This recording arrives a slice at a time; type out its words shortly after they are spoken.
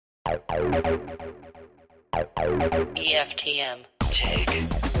EFTM. Tech,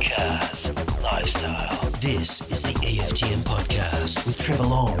 cars, lifestyle. This is the EFTM podcast with Trevor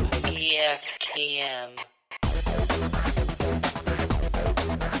Long. EFTM.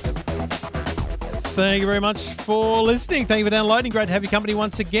 Thank you very much for listening. Thank you for downloading. Great to have your company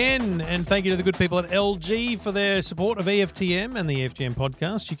once again. And thank you to the good people at LG for their support of EFTM and the EFTM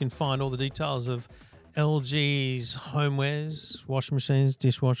podcast. You can find all the details of LG's homewares, washing machines,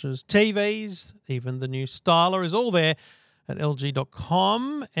 dishwashers, TVs, even the new styler is all there at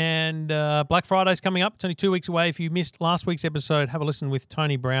lg.com. And Black Friday's coming up. It's only 2 weeks away. If you missed last week's episode, have a listen with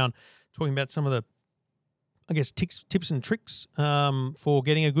Tony Brown talking about some of the, tips and tricks for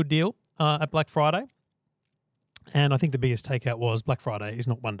getting a good deal at Black Friday. And I think the biggest takeout was Black Friday is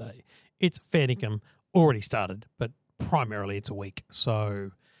not one day. It's fair dinkum, already started, but primarily it's a week.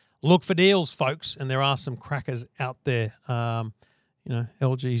 So look for deals, folks, and there are some crackers out there.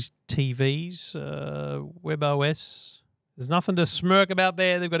 LG's TVs, WebOS. There's nothing to smirk about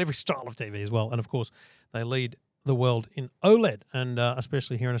there. They've got every style of TV as well. And, of course, they lead the world in OLED, and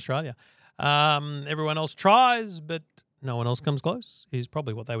especially here in Australia. Everyone else tries, but no one else comes close, is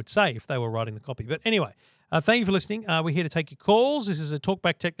probably what they would say if they were writing the copy. But anyway, thank you for listening. We're here to take your calls. This is a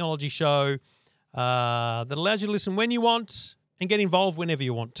Talkback Technology show that allows you to listen when you want and get involved whenever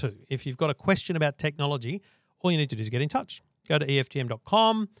you want to. If you've got a question about technology, all you need to do is get in touch. Go to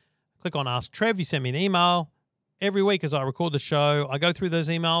EFTM.com, click on Ask Trev. You send me an email. Every week as I record the show, I go through those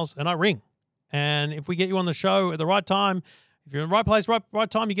emails and I ring. And if we get you on the show at the right time, if you're in the right place,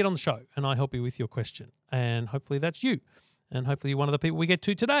 right time, you get on the show and I help you with your question. And hopefully that's you. And hopefully you're one of the people we get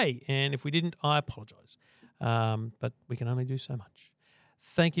to today. And if we didn't, I apologize. But we can only do so much.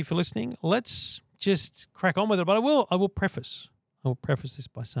 Thank you for listening. Let's just crack on with it. But I will preface this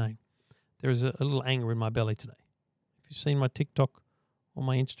by saying there is a little anger in my belly today. If you've seen my TikTok or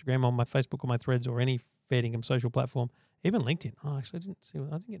my Instagram or my Facebook or my Threads or any fair dinkum social platform, even LinkedIn. Oh, actually, I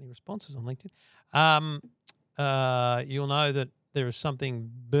didn't get any responses on LinkedIn. You'll know that there is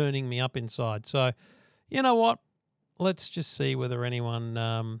something burning me up inside. So, you know what? Let's just see whether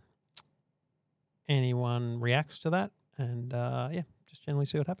anyone reacts to that, and just generally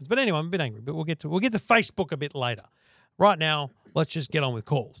see what happens. But anyway, I'm a bit angry, but we'll get to Facebook a bit later. Right now, let's just get on with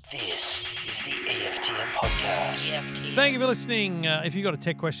calls. This is the EFTM podcast. EFTM. Thank you for listening. If you've got a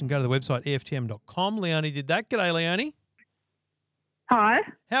tech question, go to the website EFTM.com. Leonie did that. G'day, Leonie. Hi.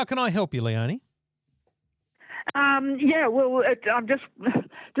 How can I help you, Leonie? I'm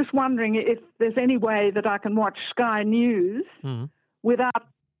just wondering if there's any way that I can watch Sky News without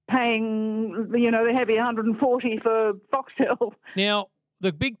paying, the heavy $140 for Foxtel. Now,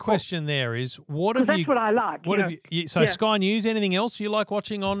 the big question there is, what have you? That's what I like. What have you? So Sky News. Anything else you like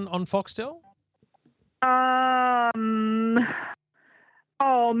watching on Foxtel?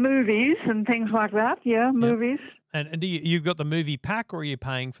 Movies and things like that. Yeah, movies. And do you've got the movie pack, or are you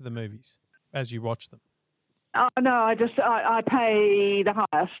paying for the movies as you watch them? No, I pay the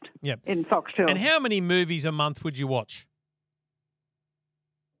highest in Foxtel. And how many movies a month would you watch?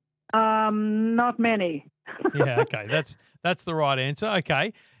 Not many. Yeah, okay. That's the right answer.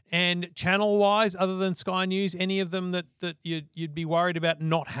 Okay. And channel-wise, other than Sky News, any of them that you'd be worried about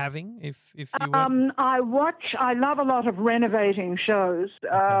not having if you were? I love a lot of renovating shows.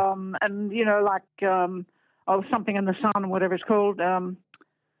 Okay. Something in the Sun, whatever it's called.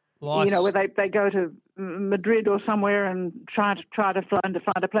 Life. Where they go to Madrid or somewhere and try to find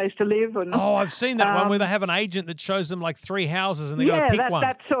a place to live. And I've seen that one where they have an agent that shows them like 3 houses and they got to pick one.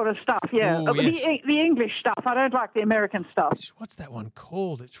 that sort of stuff. Yeah, Ooh, yes. The English stuff. I don't like the American stuff. What's that one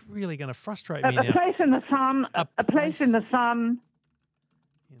called? It's really going to frustrate me now. A Place in the Sun. A Place in the Sun.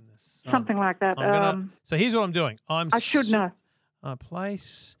 In the Sun. Something like that. So here's what I'm doing. I should know. A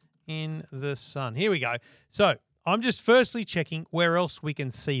Place in the Sun. Here we go. So I'm just firstly checking where else we can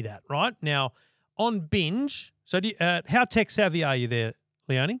see that, right? Now, on Binge, so how tech savvy are you there,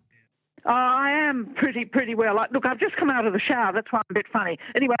 Leonie? I am pretty well. Look, I've just come out of the shower. That's why I'm a bit funny.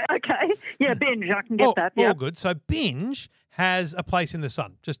 Anyway, okay. Yeah, Binge, I can get that. Yeah. All good. So Binge has A Place in the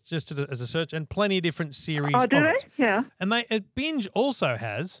Sun, just as a search, and plenty of different series. Oh, do of they? it. Yeah. And Binge also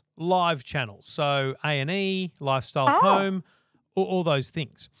has live channels, so A&E, Lifestyle Home, all those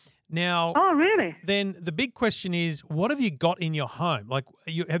things. Now, really? Then the big question is, what have you got in your home? Like,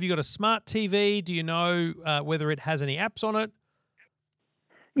 have you got a smart TV? Do you know whether it has any apps on it?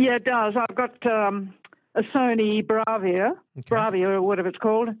 Yeah, it does. I've got a Sony Bravia or whatever it's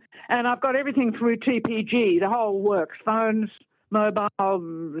called, and I've got everything through TPG. The whole works: phones,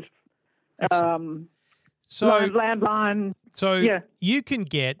 mobile, landline. So you can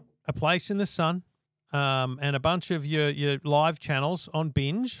get A Place in the Sun, and a bunch of your live channels on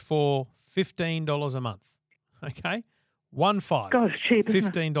Binge for $15 a month. Okay? 15. God, it's cheap,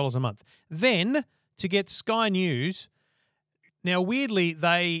 isn't it? $15 a month. Then to get Sky News, now weirdly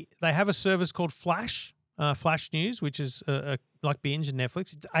they have a service called Flash News, which is like Binge and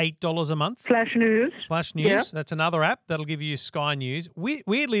Netflix. It's $8 a month. Flash News. Flash News. Yeah. That's another app that'll give you Sky News.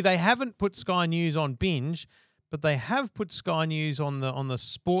 Weirdly, they haven't put Sky News on Binge, but they have put Sky News on the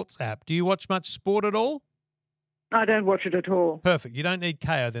sports app. Do you watch much sport at all? I don't watch it at all. Perfect. You don't need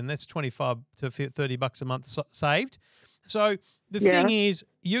KO then. That's $25 to $30 a month saved. So the thing is,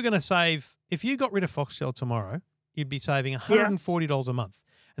 you're going to save, if you got rid of Foxtel tomorrow, you'd be saving $140 a month.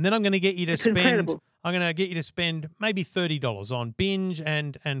 And then I'm going to get you to incredible. I'm going to get you to spend maybe $30 on Binge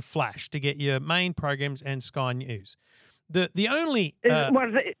and Flash to get your main programs and Sky News. The only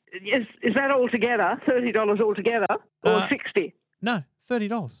is that altogether $30 altogether or $60? No,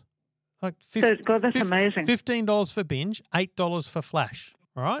 $30. Like God, that's amazing. $15 for Binge, $8 for Flash.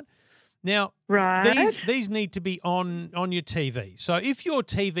 All right. Now, right. these need to be on your TV. So if your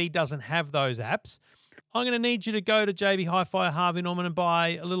TV doesn't have those apps, I'm going to need you to go to JB Hi-Fi or Harvey Norman and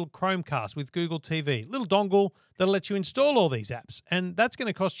buy a little Chromecast with Google TV, little dongle that'll let you install all these apps, and that's going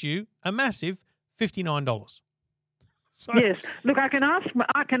to cost you a massive $59. So, yes, look, I can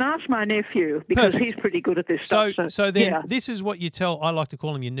ask my nephew because he's pretty good at this stuff. So then this is what you tell. I like to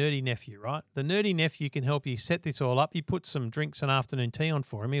call him your nerdy nephew, right? The nerdy nephew can help you set this all up. You put some drinks and afternoon tea on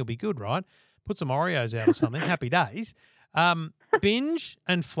for him. He'll be good, right? Put some Oreos out or something. Happy days. Binge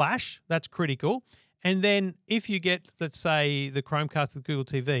and Flash, that's critical. And then if you get, let's say, the Chromecast with Google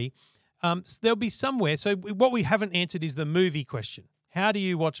TV, there'll be somewhere. So what we haven't answered is the movie question. How do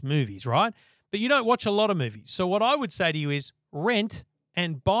you watch movies, right? But you don't watch a lot of movies. So what I would say to you is rent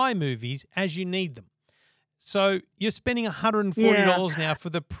and buy movies as you need them. So you're spending $140 now for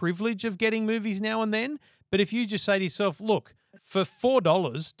the privilege of getting movies now and then. But if you just say to yourself, look, for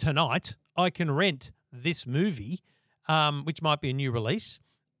 $4 tonight, I can rent this movie, which might be a new release,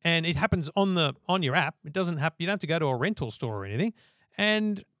 and it happens on your app. It doesn't happen. You don't have to go to a rental store or anything.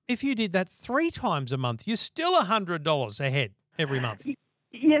 And if you did that 3 times a month, you're still $100 ahead every month.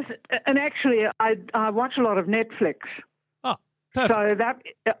 Yes, and actually, I watch a lot of Netflix. Oh, perfect. So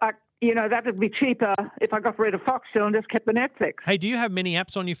that would be cheaper if I got rid of Foxtel and just kept the Netflix. Hey, do you have many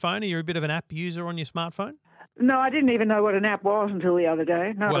apps on your phone? Are you a bit of an app user on your smartphone? No, I didn't even know what an app was until the other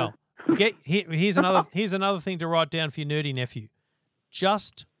day. No. Well, here's another thing to write down for your nerdy nephew.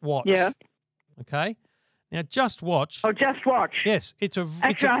 Just Watch. Yeah. Okay. Now, Just Watch. Oh, Just Watch. Yes,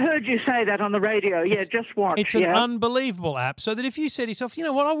 Actually, I heard you say that on the radio. Yeah, Just Watch. It's an unbelievable app. So that if you said to yourself, you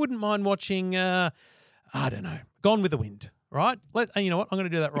know what, I wouldn't mind watching, I don't know, Gone with the Wind, right? You know what, I'm going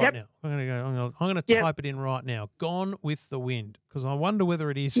to do that right now. I'm going to type it in right now. Gone with the Wind, because I wonder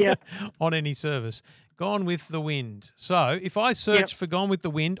whether it is on any service. Gone with the Wind. So if I search for Gone with the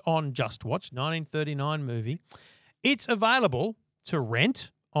Wind on Just Watch, 1939 movie, it's available to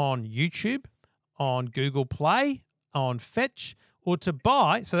rent on YouTube, on Google Play, on Fetch, or to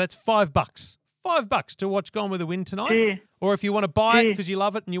buy. So that's $5. $5 to watch Gone with the Wind tonight. Yeah. Or if you want to buy it because you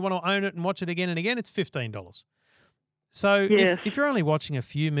love it and you want to own it and watch it again and again, it's $15. So if you're only watching a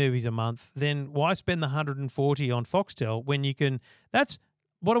few movies a month, then why spend the $140 on Foxtel when you can? That's,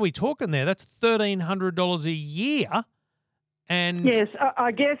 what are we talking there? That's $1,300 a year. And yes,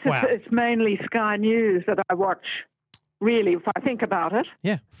 I guess it's mainly Sky News that I watch. Really, if I think about it.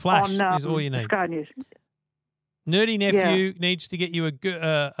 Yeah, Flash is all you need. Sky News. Nerdy nephew needs to get you a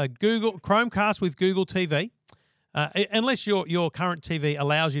Google Chromecast with Google TV. Unless your current TV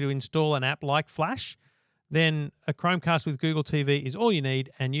allows you to install an app like Flash, then a Chromecast with Google TV is all you need,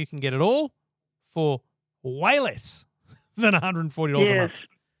 and you can get it all for way less than $140 a month.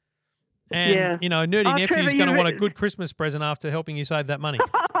 And, nerdy nephew's going to want a good Christmas present after helping you save that money.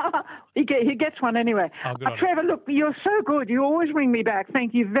 He gets one anyway. Oh, good Trevor, look, you're so good. You always ring me back.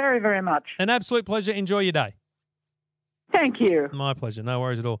 Thank you very, very much. An absolute pleasure. Enjoy your day. Thank you. My pleasure. No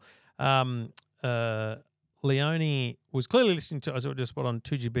worries at all. Leonie was clearly listening to us just on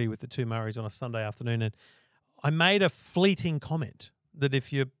 2GB with the two Murrays on a Sunday afternoon, and I made a fleeting comment that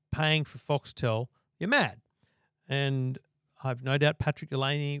if you're paying for Foxtel, you're mad. And I've no doubt Patrick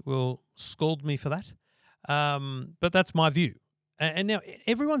Delaney will scold me for that. But that's my view. And now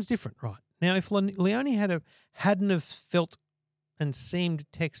everyone's different, right? Now, if Leonie hadn't have felt and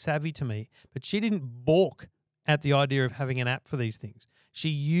seemed tech savvy to me, but she didn't balk at the idea of having an app for these things. She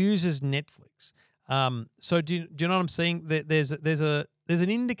uses Netflix. So do you know what I'm saying? There's an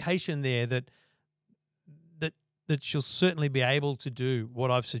indication there that she'll certainly be able to do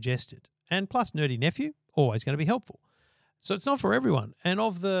what I've suggested. And plus, nerdy nephew, always going to be helpful. So it's not for everyone. And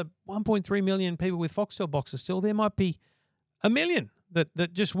of the 1.3 million people with Foxtel boxes still, there might be 1 million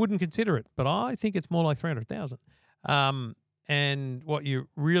that just wouldn't consider it. But I think it's more like 300,000. And what you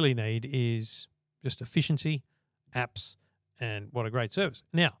really need is just efficiency, apps, and what a great service.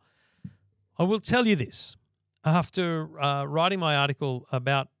 Now, I will tell you this. After writing my article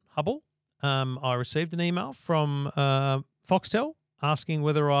about Hubble, I received an email from Foxtel asking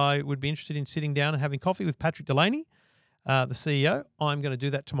whether I would be interested in sitting down and having coffee with Patrick Delaney, the CEO. I'm going to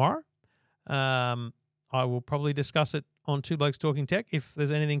do that tomorrow. I will probably discuss it on Two Blokes Talking Tech if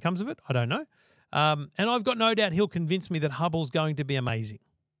there's anything comes of it. I don't know. And I've got no doubt he'll convince me that Hubble's going to be amazing.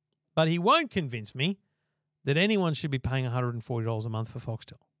 But he won't convince me that anyone should be paying $140 a month for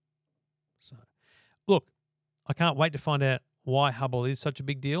Foxtel. So, look, I can't wait to find out why Hubble is such a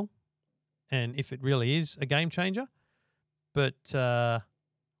big deal and if it really is a game changer. But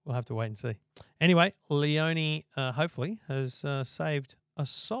we'll have to wait and see. Anyway, Leone hopefully has saved a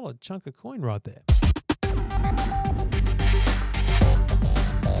solid chunk of coin right there.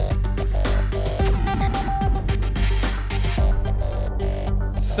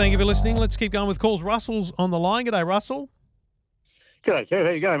 Thank you for listening. Let's keep going with calls. Russell's on the line. G'day, Russell. G'day, Kev.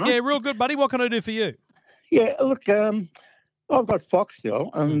 How you going, mate? Yeah, real good, buddy. What can I do for you? Yeah, look, I've got Foxtel,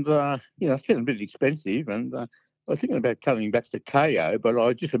 and it's getting a bit expensive, and I was thinking about coming back to KO, but I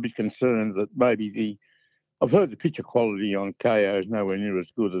was just a bit concerned that maybe I've heard the picture quality on KO is nowhere near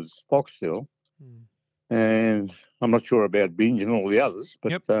as good as Foxtel, and I'm not sure about Binge and all the others,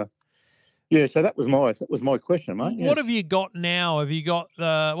 but Yep. So that was my question, mate. What have you got now? Have you got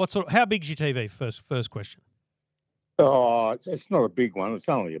how big's your TV? First question. Oh, it's not a big one. It's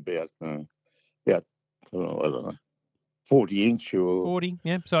only about I don't know, 40-inch or 40.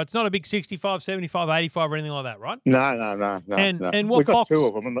 Yeah. So it's not a big 65, 75, 85 or anything like that, right? No. And what We've got box? two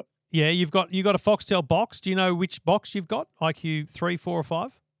of them. Yeah, you've got a Foxtel box. Do you know which box you've got? IQ 3, 4, or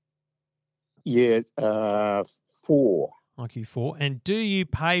 5? Yeah, 4. IQ 4. And do you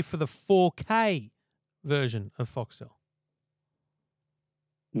pay for the 4K version of Foxtel?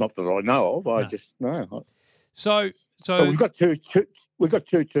 Not that I know of. I No. just know. So But we've got two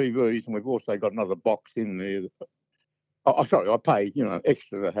TVs, and we've also got another box in there. Sorry, I pay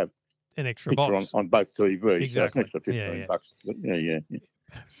extra to have an extra picture box. on both TVs. Exactly. So it's an extra $15. But yeah.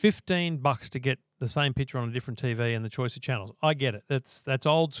 $15 to get the same picture on a different TV and the choice of channels. I get it. That's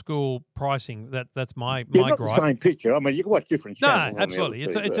old school pricing. That's my Not gripe. the same picture. I mean, you can watch different channels. No, on the absolutely.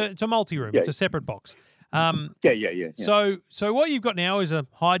 other TV. It's a multi-room. Yeah. It's a separate box. Yeah. So what you've got now is a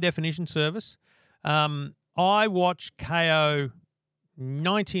high definition service. I watch KO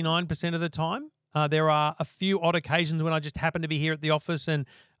 99% of the time. There are a few odd occasions when I just happen to be here at the office and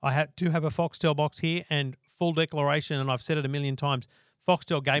I do have a Foxtel box here, and full declaration, and I've said it a million times,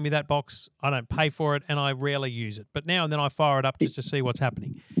 Foxtel gave me that box. I don't pay for it, and I rarely use it. But now and then I fire it up just to see what's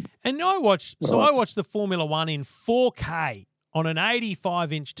happening. And I watch the Formula One in 4K on an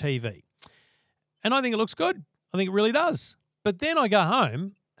 85-inch TV. And I think it looks good. I think it really does. But then I go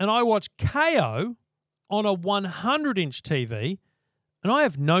home and I watch KO on a 100-inch TV, and I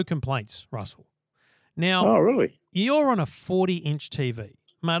have no complaints, Russell. Now, Oh, really? you're on a 40-inch TV.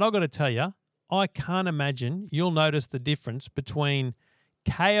 Mate, I've got to tell you, I can't imagine you'll notice the difference between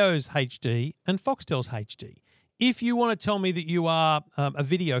KO's HD and Foxtel's HD. If you want to tell me that you are a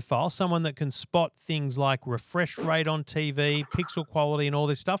videophile, someone that can spot things like refresh rate on TV, pixel quality and all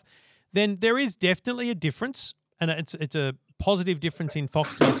this stuff, then there is definitely a difference, and it's a positive difference in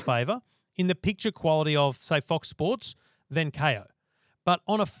Foxtel's favour in the picture quality of, say, Fox Sports than KO. But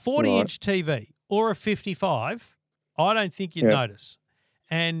on a 40-inch TV or a 55, I don't think you'd notice.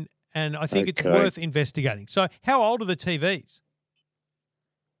 And I think it's worth investigating. So how old are the TVs?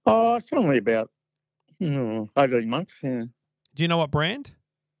 Oh, it's only about 18 months. Yeah, Do you know what brand?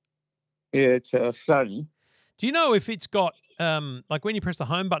 it's Sony. Do you know if it's got, like when you press the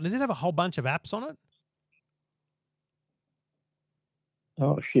home button, does it have a whole bunch of apps on it?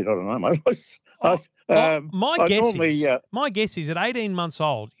 Oh, shit, I don't know, mate. My I guess normally, is, my guess is at 18 months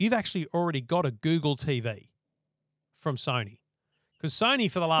old, you've actually already got a Google TV from Sony. Because Sony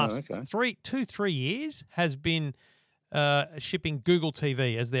for the last 3 years has been shipping Google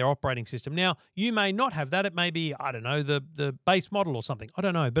TV as their operating system. Now, you may not have that. It may be, I don't know, the base model or something. I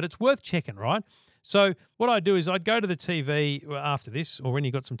don't know, but it's worth checking, right? So what I'd do is I'd go to the TV after this or when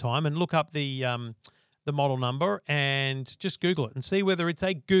you got some time and look up the model number and just Google it and see whether it's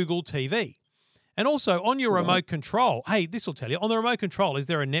a Google TV. And also on your remote control, hey, this will tell you, on the remote control, is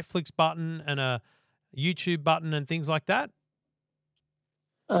there a Netflix button and a YouTube button and things like that?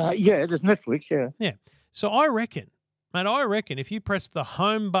 Yeah, there's Netflix, yeah. Yeah. So I reckon if you press the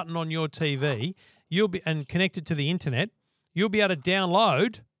home button on your TV, you'll be and connect it to the internet, you'll be able to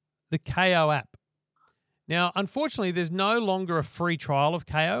download the KO app. Now, unfortunately, there's no longer a free trial of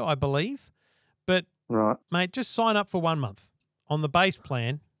KO, I believe. But, Right. mate, just sign up for 1 month on the base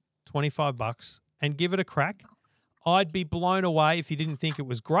plan, $25, and give it a crack. I'd be blown away if you didn't think it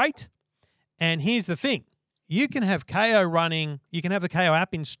was great. And here's the thing. You can have KO running, you can have the KO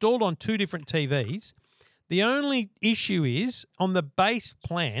app installed on 2 different TVs. The only issue is on the base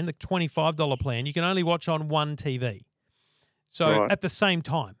plan, the $25 plan, you can only watch on 1 TV. So Right. at the same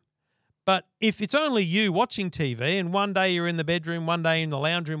time. But if it's only you watching TV and one day you're in the bedroom, one day in the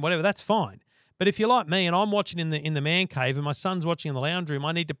lounge room, whatever, that's fine. But if you're like me and I'm watching in the man cave and my son's watching in the lounge room,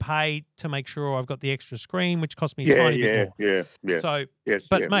 I need to pay to make sure I've got the extra screen, which costs me a tiny bit more. Yeah. So, Yes,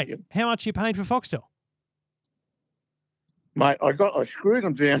 but yeah, mate, yeah. how much are you paying for Foxtel? Mate, I screwed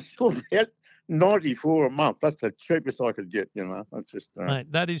them down. Still about 94 a month. That's the cheapest I could get. That's just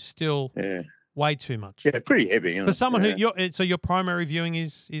Mate, that is still yeah, way too much. yeah, pretty heavy. For someone yeah. so your primary viewing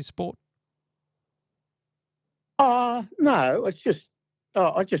is sport? No, it's just.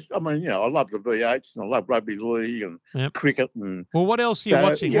 I mean, I love the V8s and I love rugby league and Yep. cricket and Well, what else are you So,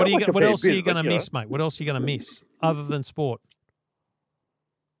 watching? yeah, What I watch a what fair else are bit you of it, going to you know. miss, mate? What else are you going to miss other than sport?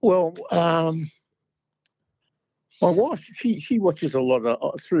 well, my wife she watches a lot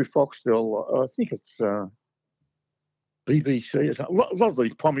of through Foxtel. I think it's BBC. It's a lot of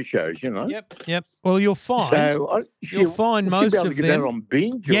these pommy shows, Yep. Well, you'll find So you'll find will she most be able of to get that them. on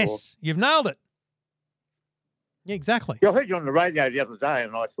binge. or- Yes, you've nailed it. Yeah, exactly. Yeah, I heard you on the radio the other day,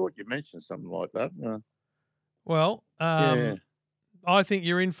 and I thought you mentioned something like that. Well, Yeah. I think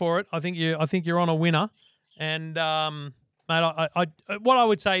you're in for it. I think you're on a winner. And mate, I what I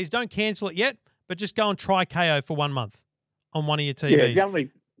would say is don't cancel it yet, but just go and try KO for 1 month on one of your TVs. Yeah,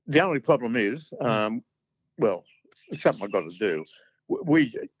 the only problem is, well, it's something I've got to do.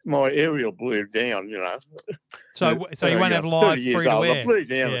 My aerial blew down, so you won't have 30 live years free to old. air. I blew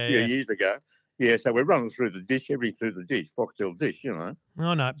down Yeah, a few yeah. years ago. Yeah, so we're running through the dish, Foxtel dish,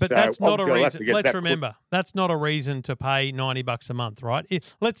 Oh no, but So that's not a obviously I'll have reason. to get Let's that put- remember that's not a reason to pay $90 a month, right?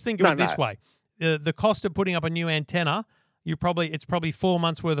 Let's think of No, it this no. way: the cost of putting up a new antenna, it's probably 4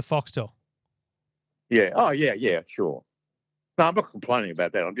 months worth of Foxtel. Yeah. Oh, yeah, sure. No, I'm not complaining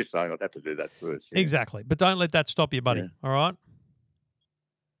about that. I'm just saying I'd have to do that first. Yeah. Exactly, but don't let that stop you, buddy. Yeah. All right.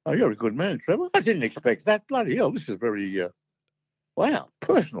 Oh, you're a good man, Trevor. I didn't expect that. Bloody hell, this is very, wow,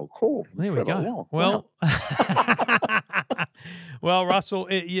 personal call. From There we Trevor go. Long. Wow. Well, Russell,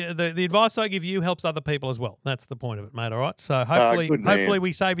 the advice I give you helps other people as well. That's the point of it, mate. All right. So hopefully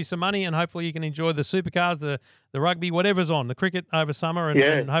we save you some money, and hopefully you can enjoy the supercars, the rugby, whatever's on, the cricket over summer,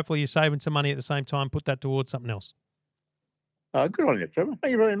 and hopefully you're saving some money at the same time. Put that towards something else. Good on you, Trevor.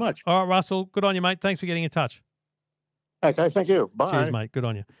 Thank you very much. All right, Russell. Good on you, mate. Thanks for getting in touch. Okay, thank you. Bye. Cheers, mate. Good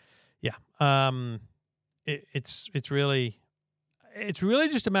on you. Yeah. It's really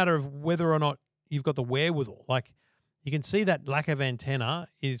just a matter of whether or not you've got the wherewithal. Like, you can see that lack of antenna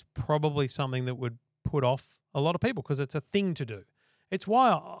is probably something that would put off a lot of people because it's a thing to do. It's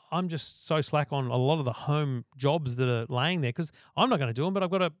why I'm just so slack on a lot of the home jobs that are laying there because I'm not going to do them, but I've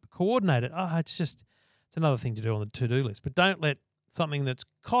got to coordinate it. It's another thing to do on the to-do list. But don't let something that's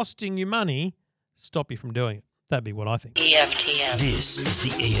costing you money stop you from doing it. That'd be what I think. EFTM. This is the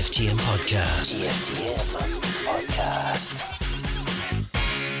EFTM podcast. EFTM podcast.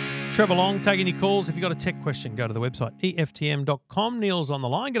 Trevor Long taking your calls. If you've got a tech question, go to the website, EFTM.com. Neil's on the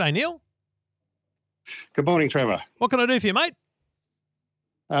line. G'day, Neil. Good morning, Trevor. What can I do for you, mate?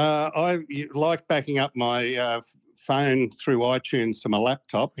 I like backing up my phone through iTunes to my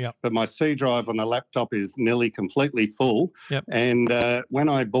laptop, Yep. but my C drive on the laptop is nearly completely full. Yep. And when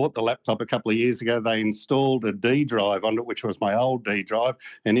I bought the laptop a couple of years ago, they installed a D drive on it, which was my old D drive,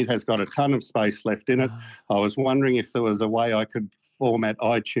 and it has got a ton of space left in it. I was wondering if there was a way I could format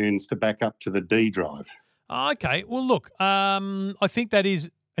iTunes to back up to the D drive. Okay. Well, look, I think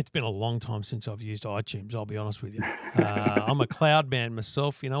it's been a long time since I've used iTunes, I'll be honest with you. I'm a cloud man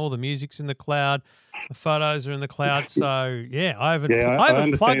myself. All the music's in the cloud. The photos are in the cloud. So, yeah, I haven't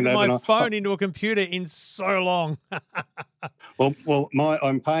understand plugged that, my and phone into a computer in so long. Well,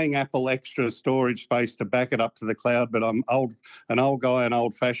 I'm paying Apple extra storage space to back it up to the cloud, but I'm an old guy and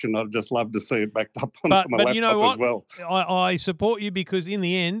old-fashioned. I'd just love to see it backed up onto my laptop you know what? as well. I support you because in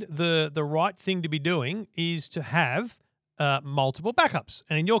the end, the right thing to be doing is to have multiple backups.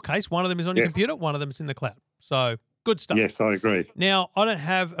 And in your case, one of them is on your Yes. computer, one of them is in the cloud. So good stuff. Yes, I agree. Now, I don't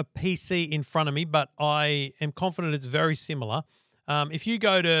have a PC in front of me, but I am confident it's very similar. If you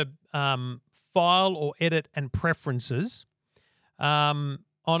go to File or Edit and Preferences, on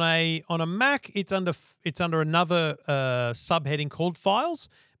a Mac, it's under another subheading called Files,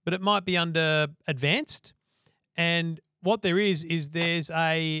 but it might be under Advanced. And what there is there's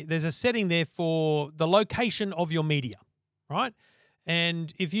a setting there for the location of your media, right?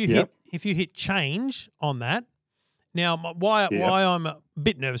 And if you hit change on that, now why I'm a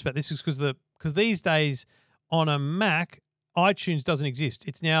bit nervous about this is because these days on a Mac, iTunes doesn't exist.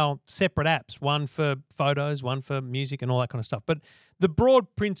 It's now separate apps, one for photos, one for music and all that kind of stuff. But the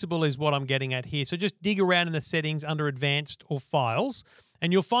broad principle is what I'm getting at here. So just dig around in the settings under advanced or files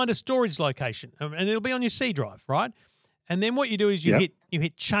and you'll find a storage location and it'll be on your C drive, right? And then what you do is you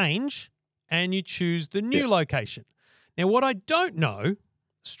hit change and you choose the new location. Now, what I don't know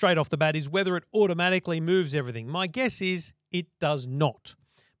straight off the bat is whether it automatically moves everything. My guess is it does not.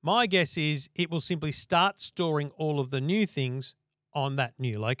 My guess is it will simply start storing all of the new things on that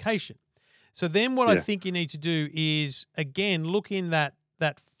new location. So then what I think you need to do is, again, look in that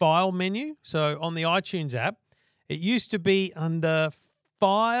file menu. So on the iTunes app, it used to be under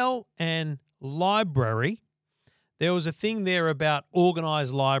File and Library. There was a thing there about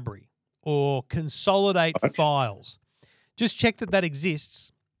Organize Library or Consolidate Files. Just check that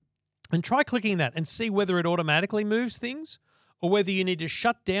exists and try clicking that and see whether it automatically moves things or whether you need to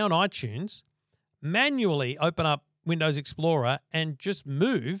shut down iTunes, manually open up Windows Explorer and just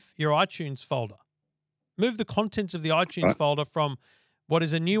move your iTunes folder. Move the contents of the iTunes folder from what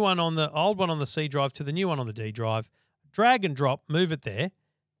is a new one on the old one on the C drive to the new one on the D drive. Drag and drop, move it there,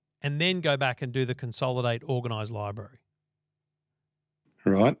 and then go back and do the Consolidate Organize Library.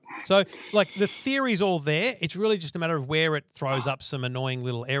 Right. So, like, the theory's all there. It's really just a matter of where it throws up some annoying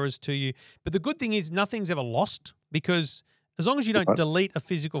little errors to you. But the good thing is nothing's ever lost because as long as you don't delete a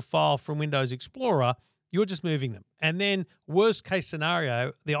physical file from Windows Explorer, you're just moving them. And then worst case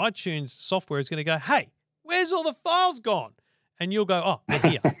scenario, the iTunes software is going to go, hey, where's all the files gone? And you'll go, oh,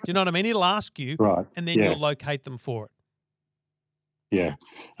 they're here. Do you know what I mean? It'll ask you, and then you'll locate them for it. Yeah.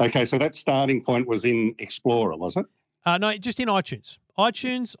 Okay, so that starting point was in Explorer, was it? No, just in iTunes.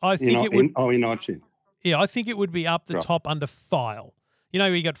 iTunes, I think it would. In iTunes. Yeah, I think it would be up the top under File. You know,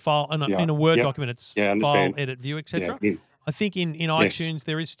 you got File in a Word document. It's File, Edit, View, etc. Yeah. I think in iTunes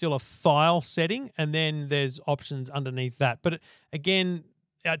there is still a File setting, and then there's options underneath that. But again,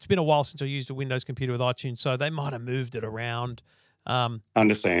 it's been a while since I used a Windows computer with iTunes, so they might have moved it around.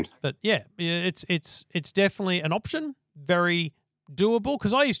 Understand. But yeah, it's definitely an option. Very doable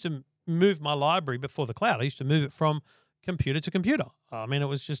because I used to move my library before the cloud. I used to move it from computer to computer. I mean, it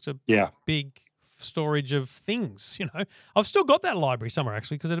was just a big storage of things, you know. I've still got that library somewhere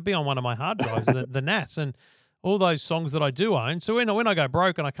actually because it'd be on one of my hard drives, the NAS, and all those songs that I do own. So when I go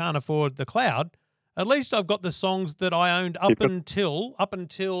broke and I can't afford the cloud, at least I've got the songs that I owned up until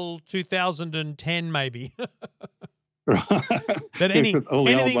 2010 maybe. But anything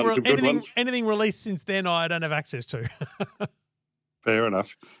released since then I don't have access to. Fair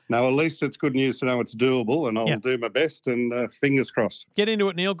enough. Now, at least it's good news to know it's doable, and I'll do my best, and fingers crossed. Get into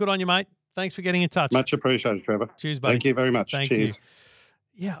it, Neil. Good on you, mate. Thanks for getting in touch. Much appreciated, Trevor. Cheers, buddy. Thank you very much. Thank Cheers.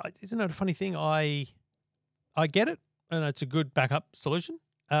 You. Yeah, isn't it a funny thing? I get it, and it's a good backup solution.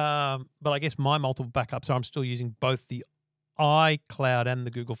 But I guess my multiple backups are I'm still using both the iCloud and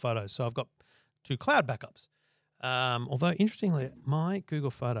the Google Photos. So I've got 2 cloud backups. Although, interestingly, my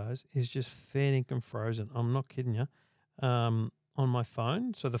Google Photos is just fair dinkum frozen. I'm not kidding you. On my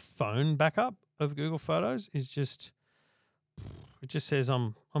phone. So the phone backup of Google Photos is just, it just says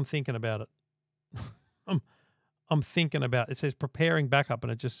I'm thinking about it. I'm thinking about it. It says preparing backup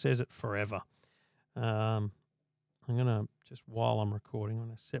and it just says it forever. I'm going to just, while I'm recording, I'm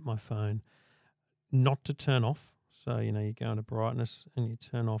going to set my phone not to turn off. So, you know, you go into brightness and you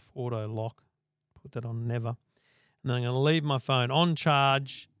turn off auto lock, put that on never. And then I'm going to leave my phone on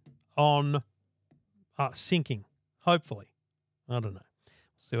charge, on syncing, hopefully. I don't know.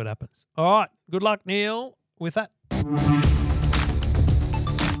 We'll see what happens. All right. Good luck, Neil, with that.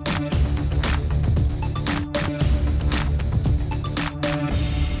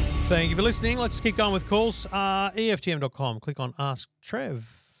 Thank you for listening. Let's keep going with calls. EFTM.com. Click on Ask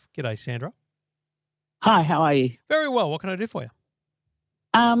Trev. G'day, Sandra. Hi, how are you? Very well. What can I do for you?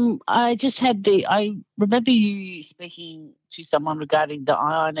 I just had I remember you speaking to someone regarding the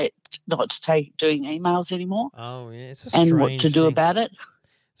IONET not doing emails anymore. Oh, yeah. It's a strange and what to do thing. about it.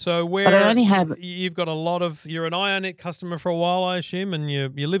 So But I only have... you've got you're an IONET customer for a while, I assume, and you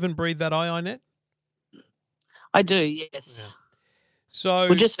live and breathe that IONET? I do, yes. Yeah. So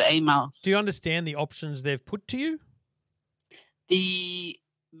well, just for email. Do you understand the options they've put to you? The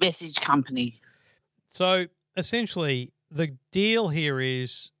message company. So essentially, the deal here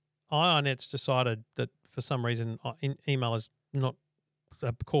is IONET's decided that for some reason email is not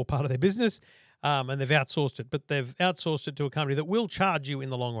a core part of their business, and they've outsourced it. But they've outsourced it to a company that will charge you in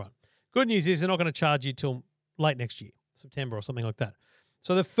the long run. Good news is they're not going to charge you till late next year. September or something like that.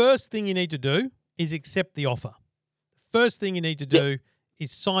 So the first thing you need to do is accept the offer. The first thing you need to do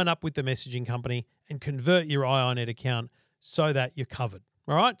is sign up with the messaging company and convert your IONET account so that you're covered,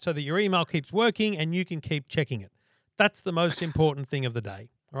 all right? So that your email keeps working and you can keep checking it. That's the most important thing of the day,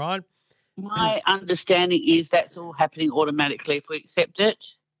 all right? My understanding is that's all happening automatically if we accept it.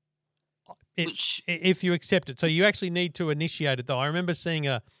 If you accept it. So you actually need to initiate it, though. I remember seeing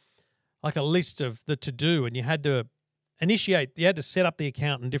a list of the to-do, and you had to set up the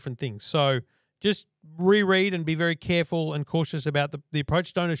account and different things. So just reread and be very careful and cautious about the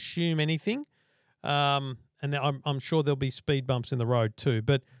approach. Don't assume anything. And I'm sure there'll be speed bumps in the road too.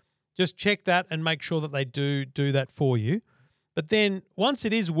 But just check that and make sure that they do that for you. But then once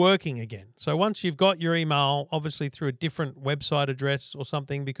it is working again, so once you've got your email, obviously through a different website address or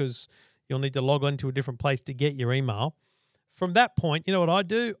something, because you'll need to log on to a different place to get your email. From that point, you know what I'd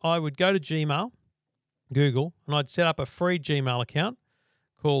do? I would go to Gmail, Google, and I'd set up a free Gmail account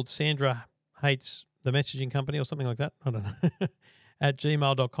called Sandra Hates the Messaging Company or something like that. I don't know. At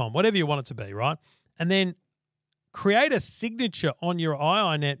gmail.com, whatever you want it to be, right? And then create a signature on your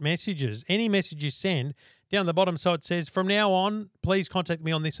IONET messages, any message you send, down the bottom, so it says, from now on, please contact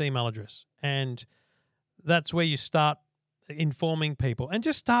me on this email address. And that's where you start informing people. And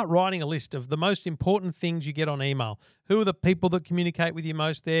just start writing a list of the most important things you get on email. Who are the people that communicate with you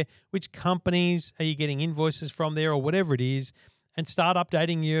most there? Which companies are you getting invoices from there, or whatever it is? And start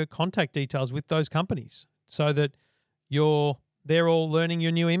updating your contact details with those companies so that they're all learning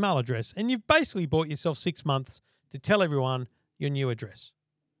your new email address. And you've basically bought yourself 6 months to tell everyone your new address.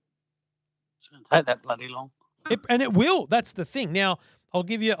 It's going to take that bloody long. And it will. That's the thing. Now, I'll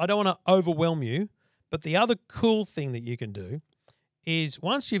give you, I don't want to overwhelm you, but the other cool thing that you can do is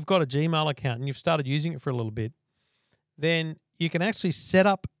once you've got a Gmail account and you've started using it for a little bit, then you can actually set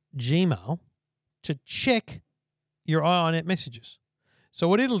up Gmail to check your IONET messages. So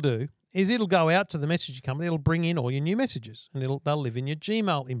what it'll do is it'll go out to the messaging company, it'll bring in all your new messages, and they'll live in your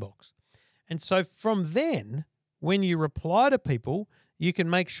Gmail inbox. And so from then, when you reply to people, you can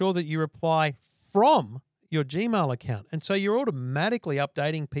make sure that you reply from your Gmail account. And so you're automatically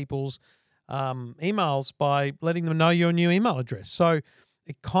updating people's emails by letting them know your new email address. So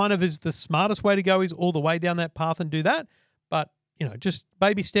it kind of is the smartest way to go, is all the way down that path and do that. But, just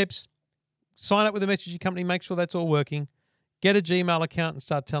baby steps, sign up with a messaging company, make sure that's all working, get a Gmail account and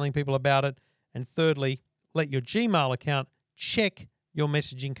start telling people about it. And thirdly, let your Gmail account check your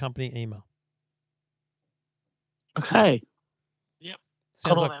messaging company email. Okay. Yep.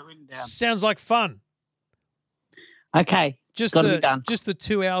 Sounds like fun. Okay. Just the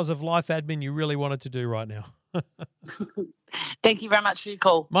 2 hours of life admin you really wanted to do right now. Thank you very much for your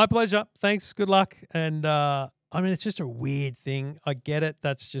call. My pleasure. Thanks. Good luck. And it's just a weird thing. I get it.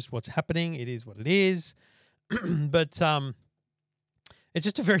 That's just what's happening. It is what it is. But it's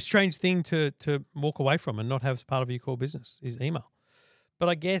just a very strange thing to walk away from and not have as part of your core business is email. But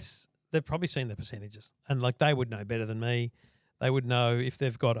I guess they've probably seen the percentages, and they would know better than me. They would know if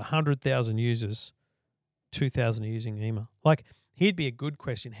they've got 100,000 users, 2,000 are using email. Here'd be a good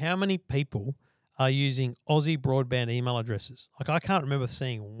question. How many people are using Aussie broadband email addresses? I can't remember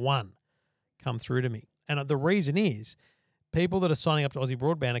seeing one come through to me. And the reason is people that are signing up to Aussie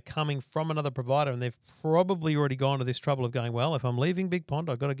broadband are coming from another provider, and they've probably already gone to this trouble of going, well, if I'm leaving Big Pond,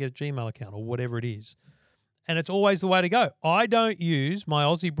 I've got to get a Gmail account or whatever it is. And it's always the way to go. I don't use my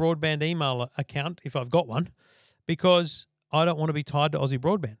Aussie broadband email account if I've got one, because I don't want to be tied to Aussie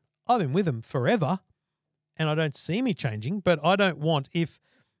broadband. I've been with them forever, and I don't see me changing, but I don't want if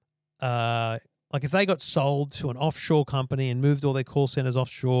they got sold to an offshore company and moved all their call centers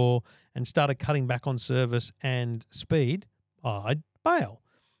offshore and started cutting back on service and speed, I'd bail.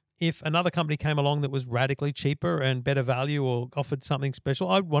 If another company came along that was radically cheaper and better value or offered something special,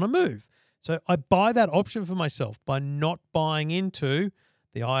 I'd want to move. So I buy that option for myself by not buying into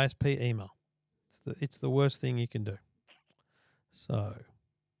the ISP email. It's the worst thing you can do. So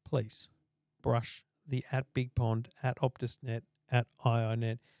please brush the @BigPond, @OptusNet,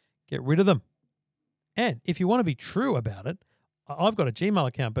 @IONET. Get rid of them. And if you want to be true about it, I've got a Gmail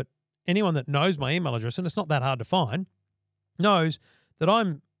account, but anyone that knows my email address, and it's not that hard to find, knows that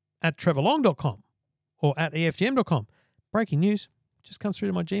I'm at trevorlong.com or at EFTM.com. Breaking news just comes through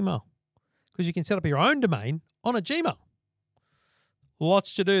to my Gmail, because you can set up your own domain on a Gmail.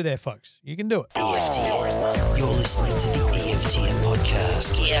 Lots to do there, folks. You can do it. EFTM. You're listening to the EFTM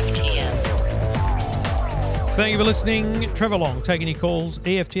podcast. EFTM. Thank you for listening. Trevor Long, taking your calls,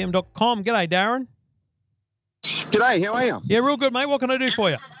 EFTM.com. G'day, Darren. G'day, how are you? Yeah, real good, mate. What can I do for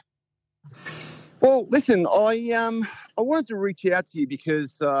you? Well, listen, I wanted to reach out to you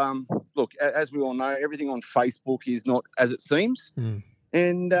because look, as we all know, everything on Facebook is not as it seems. Mm.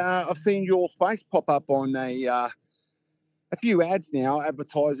 And I've seen your face pop up on a few ads now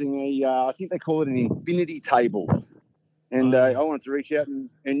advertising I think they call it an infinity table. And I wanted to reach out and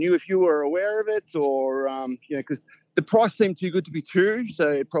knew if you were aware of it or, because the price seemed too good to be true,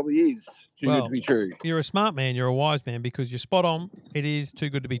 so it probably is too good to be true. You're a smart man. You're a wise man because you're spot on. It is too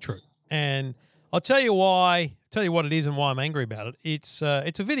good to be true. And I'll tell you why. Tell you what it is and why I'm angry about it. It's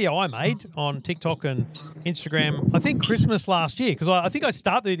a video I made on TikTok and Instagram. I think Christmas last year because I think I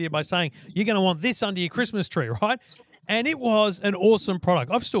started the video by saying you're going to want this under your Christmas tree, right? And it was an awesome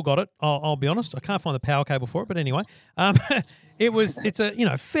product. I've still got it. I'll be honest. I can't find the power cable for it, but anyway, it's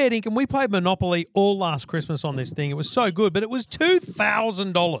a fair dinkum. We played Monopoly all last Christmas on this thing. It was so good, but it was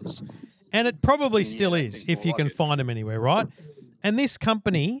 $2,000, and it probably still is if you can find them anywhere, right? And this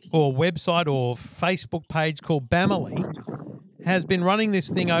company or website or Facebook page called Bamily has been running this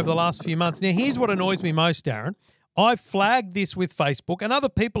thing over the last few months. Now, here's what annoys me most, Darren. I've flagged this with Facebook, and other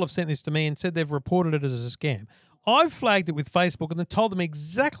people have sent this to me and said they've reported it as a scam. I've flagged it with Facebook and then told them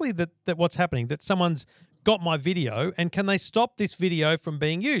exactly that what's happening, that someone's got my video and can they stop this video from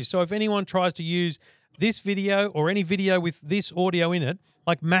being used. So if anyone tries to use this video or any video with this audio in it,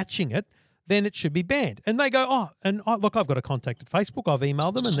 like matching it, then it should be banned. And they go, look, I've got a contact at Facebook. I've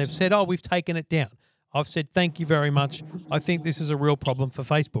emailed them and they've said, we've taken it down. I've said, thank you very much. I think this is a real problem for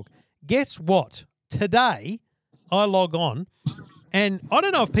Facebook. Guess what? Today, I log on. And I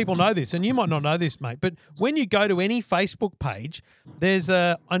don't know if people know this, and you might not know this, mate, but when you go to any Facebook page,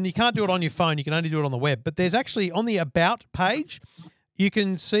 and you can't do it on your phone, you can only do it on the web, but there's actually, on the About page, you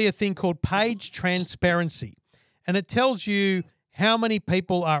can see a thing called Page Transparency. And it tells you how many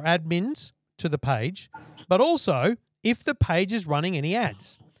people are admins to the page, but also if the page is running any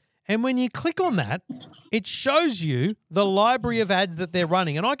ads. And when you click on that, it shows you the library of ads that they're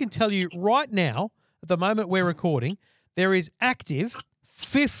running. And I can tell you right now, at the moment we're recording, there is active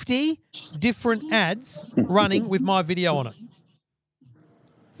 50 different ads running with my video on it.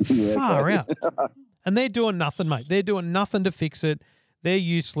 Far out. And they're doing nothing, mate. They're doing nothing to fix it. They're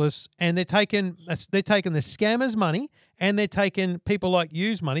useless. And they're taking the scammers' money and they're taking people like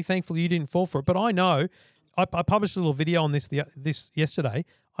you's money. Thankfully, you didn't fall for it. But I know, I published a little video on this yesterday.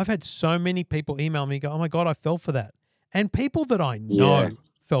 I've had so many people email me, go, oh, my God, I fell for that. And people that I know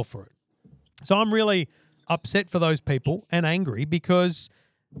fell for it. So I'm really upset for those people and angry because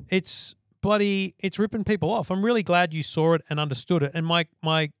it's ripping people off. I'm really glad you saw it and understood it. And my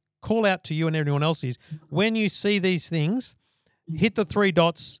call out to you and everyone else is when you see these things, hit the 3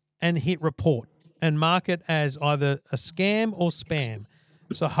 dots and hit report and mark it as either a scam or spam.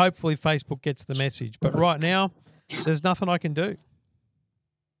 So hopefully Facebook gets the message. But right now, there's nothing I can do.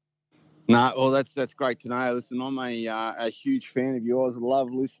 No, well, that's great to know. Listen, I'm a huge fan of yours. I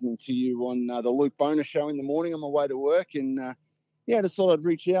love listening to you on the Luke Bonus show in the morning on my way to work. And, just thought I'd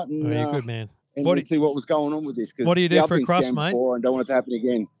reach out and, you're good, man. And see what was going on with this. What do you do for a crust, mate? And don't want it to happen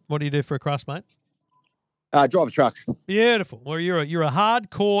again. What do you do for a crust, mate? Drive a truck. Beautiful. Well, you're a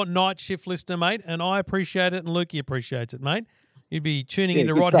hardcore night shift listener, mate, and I appreciate it, and Lukey appreciates it, mate. You'd be tuning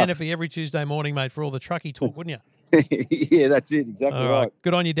into Rod Hennepy every Tuesday morning, mate, for all the trucky talk, wouldn't you? Yeah, that's it. Exactly all right.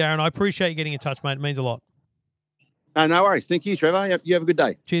 Good on you, Darren. I appreciate you getting in touch, mate. It means a lot. No worries. Thank you, Trevor. You have a good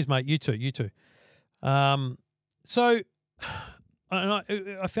day. Cheers, mate. You too. So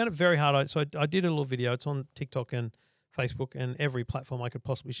I found it very hard. So I did a little video. It's on TikTok and Facebook and every platform I could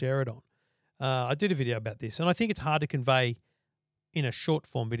possibly share it on. I did a video about this, and I think it's hard to convey in a short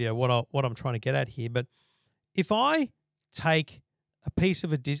form video what I'm trying to get at here. But if I take a piece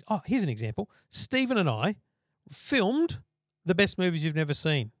of here's an example. Stephen and I filmed the best movies you've never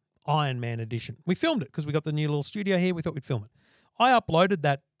seen, Iron Man edition. We filmed it because we got the new little studio here. We thought we'd film it. I uploaded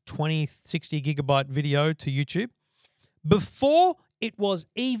that 60 gigabyte video to YouTube. Before it was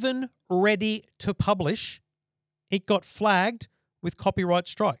even ready to publish, it got flagged with copyright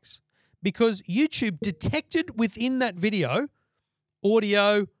strikes because YouTube detected within that video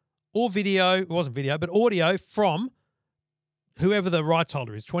audio or video, it wasn't video, but audio from whoever the rights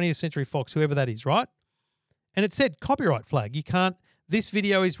holder is, 20th Century Fox, whoever that is, right? And it said copyright flag. You can't, this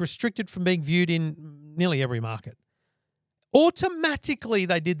video is restricted from being viewed in nearly every market. Automatically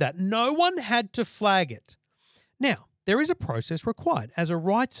they did that. No one had to flag it. Now, there is a process required. As a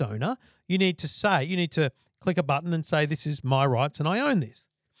rights owner, you need to click a button and say, this is my rights and I own this.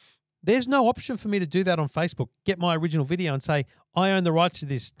 There's no option for me to do that on Facebook, get my original video and say, I own the rights to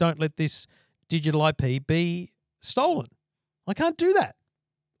this. Don't let this digital IP be stolen. I can't do that.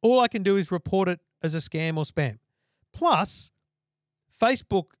 All I can do is report it as a scam or spam. Plus,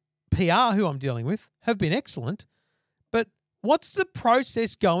 Facebook PR, who I'm dealing with, have been excellent, but what's the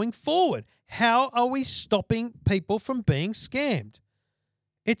process going forward? How are we stopping people from being scammed?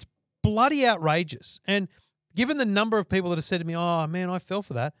 It's bloody outrageous. And given the number of people that have said to me, oh, man, I fell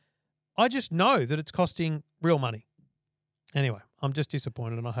for that, I just know that it's costing real money. Anyway, I'm just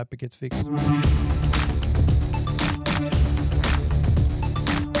disappointed and I hope it gets fixed.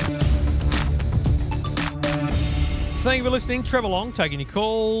 Thank you for listening. Trevor Long taking your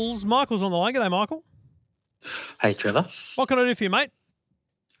calls. Michael's on the line. G'day, Michael. Hey, Trevor. What can I do for you, mate?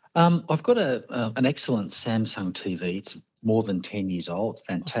 I've got an excellent Samsung TV. It's more than 10 years old.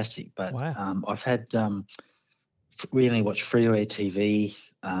 Fantastic. But Wow. I've had we only watch free-to-air TV.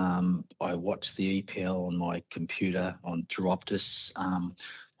 I watch the EPL on my computer on Turoptus. My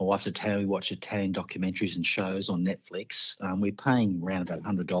wife's Italian. We watch Italian documentaries and shows on Netflix. We're paying around about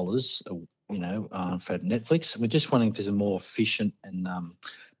 $100, for Netflix. We're just wondering if there's a more efficient and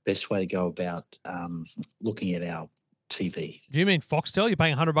best way to go about looking at our TV. Do you mean Foxtel? You're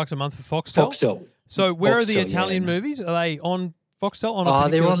paying $100 a month for Foxtel? Foxtel. So where are the Foxtel, Italian yeah. movies? Are they on Foxtel? On a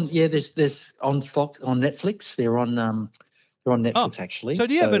They're particular- on. Yeah, there's on Netflix. They're on Netflix actually. So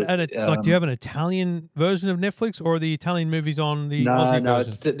do you have do you have an Italian version of Netflix, or are the Italian movies on the Aussie No,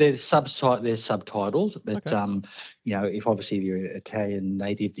 version? they're subtitled. But Okay. if obviously you're Italian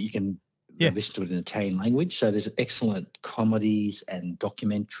native, you can listen to it in Italian language. So there's excellent comedies and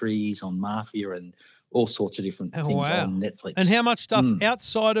documentaries on mafia and all sorts of different things on Netflix. And how much stuff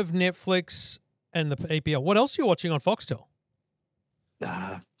outside of Netflix and the EPL? What else are you watching on Foxtel?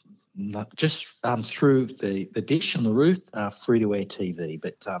 Just through the dish on the roof, free-to-air TV.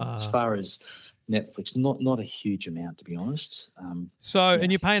 But as far as Netflix, not a huge amount, to be honest.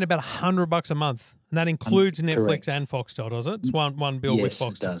 And you're paying about $100 a month, and that includes Netflix correct. and Foxtel, does it? It's one bill with Yes,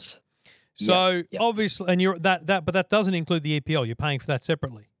 Foxtel. it does. So Yep. obviously, and you're but that doesn't include the EPL. You're paying for that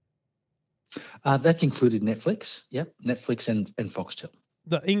separately. That's included Netflix. Yep, Netflix and Foxtel.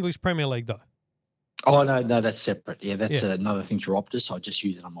 The English Premier League, though. Oh no, that's separate. Yeah, that's another thing to Optus. I just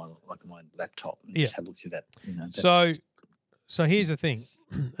use it on my laptop and just have a look through that. So here's the thing.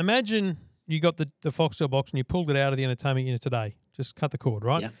 Imagine you got the Foxtel box and you pulled it out of the entertainment unit today. Just cut the cord,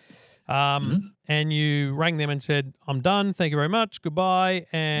 right? Yeah. And you rang them and said, I'm done. Thank you very much. Goodbye.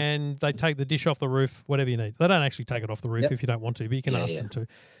 And they take the dish off the roof, whatever you need. They don't actually take it off the roof if you don't want to, but you can ask them to.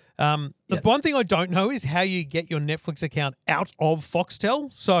 The one thing I don't know is how you get your Netflix account out of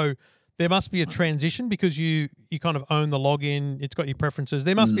Foxtel. So there must be a transition because you kind of own the login. It's got your preferences.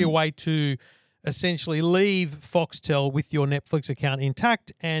 There must be a way to essentially leave Foxtel with your Netflix account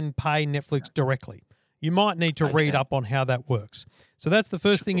intact and pay Netflix directly. You might need to read up on how that works. So that's the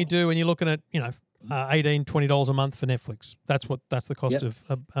first thing you do, and you're looking at $18, $20 a month for Netflix. That's the cost of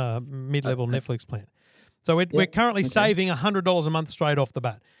a mid-level Netflix plan. So we're currently saving $100 a month straight off the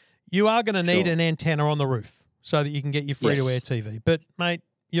bat. You are going to need an antenna on the roof so that you can get your free-to-air TV. But mate,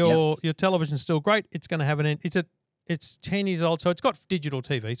 your television's still great. It's going to have it's 10 years old, so it's got digital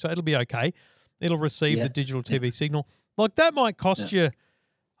TV, so it'll be okay. It'll receive the digital TV signal. Like that might cost you,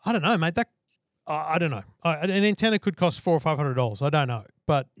 I don't know, mate. I don't know. An antenna could cost $400 or $500. I don't know,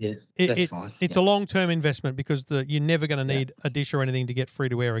 but that's fine. It's a long-term investment because you're never going to need a dish or anything to get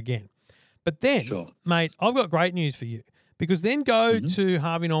free-to-air again. But then, mate, I've got great news for you because then go to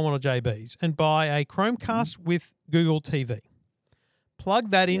Harvey Norman or JB's and buy a Chromecast with Google TV.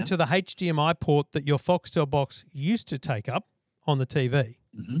 Plug that into the HDMI port that your Foxtel box used to take up on the TV.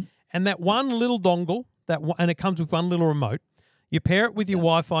 And that one little dongle, and it comes with one little remote, you pair it with your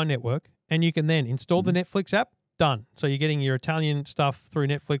Wi-Fi network and you can then install the Netflix app, done. So you're getting your Italian stuff through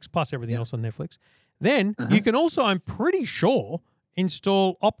Netflix plus everything else on Netflix. Then you can also, I'm pretty sure,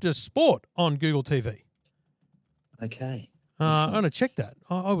 install Optus Sport on Google TV. Okay. I'm going to check that.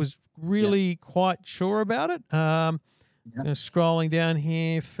 I was really quite sure about it. Scrolling down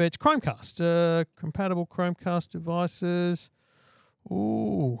here, fetch Chromecast, compatible Chromecast devices.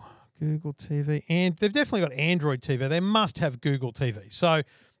 Ooh, Google TV. And they've definitely got Android TV. They must have Google TV. So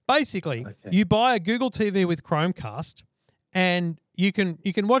basically, you buy a Google TV with Chromecast and you can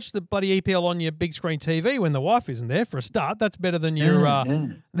watch the bloody EPL on your big screen TV when the wife isn't there for a start. That's better than your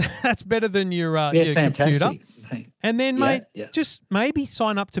that's better than your computer. And then, mate, just maybe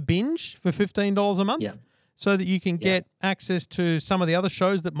sign up to Binge for $15 a month so that you can get access to some of the other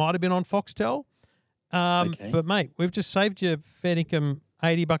shows that might have been on Foxtel. But, mate, we've just saved you fair income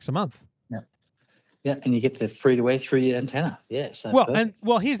 $80 a month. Yeah, and you get the free-to-air through your antenna. Yeah. So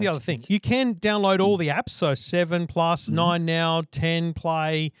here's the other thing. You can download all the apps, so 7 Plus, 9 Now, 10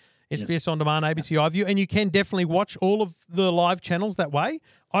 Play, SBS On Demand, ABC iView, and you can definitely watch all of the live channels that way.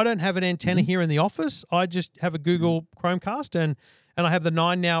 I don't have an antenna here in the office. I just have a Google Chromecast, and and I have the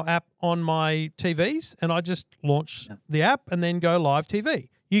 9 Now app on my TVs, and I just launch the app and then go live TV.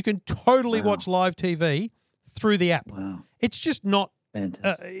 You can totally watch live TV through the app. Wow. It's just not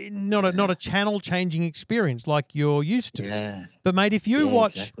not a channel changing experience like you're used to. Yeah. But mate, if you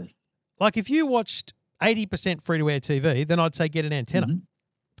watch, exactly. like if you watched 80% free to air TV, then I'd say get an antenna.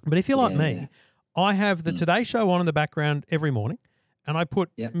 But if you're like me, I have the Today Show on in the background every morning, and I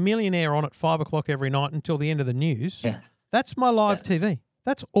put Millionaire on at 5 o'clock every night until the end of the news. Yeah. That's my live TV.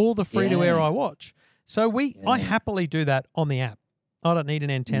 That's all the free to air I watch. So I happily do that on the app. I don't need an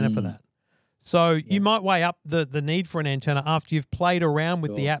antenna for that. So you might weigh up the need for an antenna after you've played around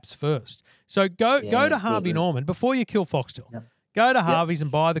with the apps first. So go to Harvey Norman before you kill Foxtel. Yep. Go to Harvey's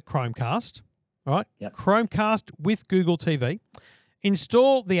and buy the Chromecast, right? Yep. Chromecast with Google TV.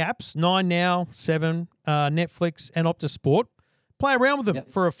 Install the apps, 9 Now, 7, Netflix, and Optus Sport. Play around with them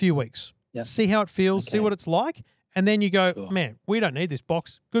for a few weeks. Yep. See how it feels, see what it's like, and then you go, man, we don't need this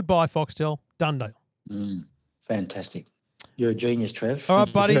box. Goodbye, Foxtel. Done deal. Fantastic. You're a genius, Trev. All right,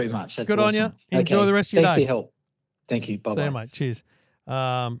 Thank buddy. you very much. That's Good awesome. on you. Enjoy the rest of your Thanks day. for your help. Thank you. Bye-bye. See you, mate. Cheers.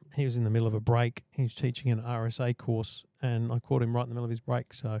 He was in the middle of a break. He's teaching an RSA course, and I caught him right in the middle of his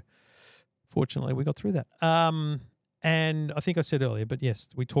break. So, fortunately, we got through that. And I think I said earlier, but yes,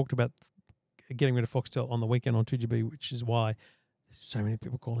 we talked about getting rid of Foxtel on the weekend on 2GB, which is why there's so many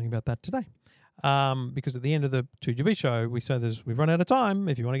people calling about that today. Because at the end of the 2GB show, we say we've run out of time.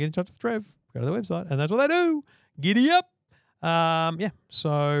 If you want to get in touch with Trev, go to the website, and that's what they do. Giddy up.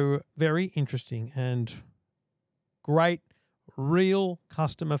 So very interesting and great real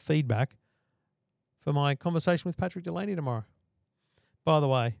customer feedback for my conversation with Patrick Delaney tomorrow. By the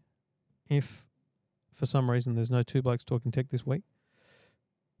way, if for some reason there's no Two Blokes Talking Tech this week,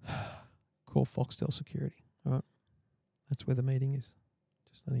 call Foxtel Security. All right. That's where the meeting is.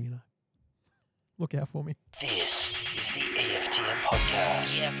 Just letting you know. Look out for me. This is the EFTM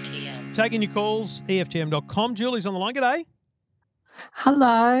podcast. EFTM. Taking your calls, EFTM.com. Julie's on the line. G'day.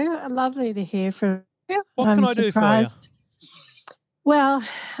 Hello. Lovely to hear from you. What can I do for you? Well,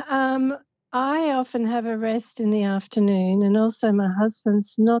 I often have a rest in the afternoon, and also my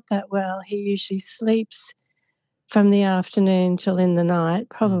husband's not that well. He usually sleeps from the afternoon till in the night,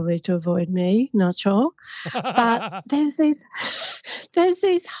 probably to avoid me, not sure. But there's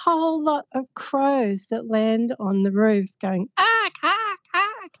these whole lot of crows that land on the roof going, ark, ark,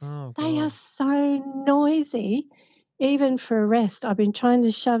 ark. Oh, they are so noisy, even for a rest. I've been trying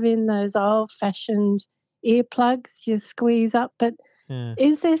to shove in those old-fashioned earplugs you squeeze up, but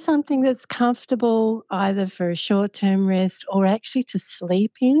is there something that's comfortable either for a short-term rest or actually to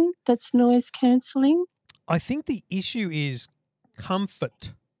sleep in that's noise cancelling? I think the issue is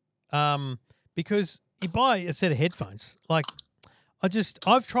comfort, because you buy a set of headphones. Like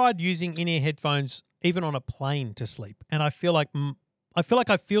I've tried using in-ear headphones even on a plane to sleep, and I feel like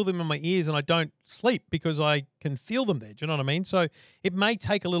I feel them in my ears and I don't sleep because I can feel them there. Do you know what I mean? So it may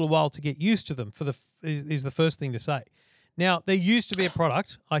take a little while to get used to them. Is the first thing to say. Now there used to be a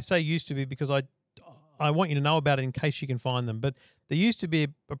product. I say used to be because I want you to know about it in case you can find them. But there used to be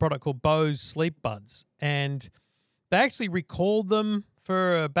a product called Bose Sleep Buds, and they actually recalled them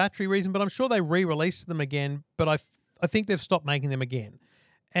for a battery reason, but I'm sure they re-released them again, but I think they've stopped making them again.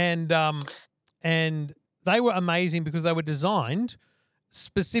 And they were amazing because they were designed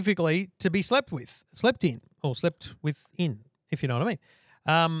specifically to be slept in, if you know what I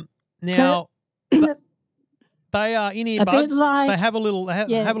mean. Now, they are in-ear buds. They have a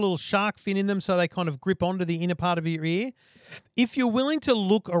little shark fin in them, so they kind of grip onto the inner part of your ear. If you're willing to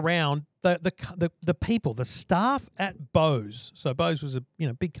look around, the people, the staff at Bose, so Bose was a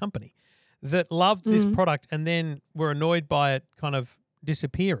big company that loved this product and then were annoyed by it kind of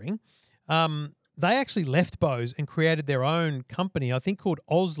disappearing. They actually left Bose and created their own company, I think called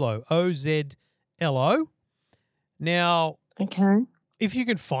Ozlo, O-Z-L-O. Now, if you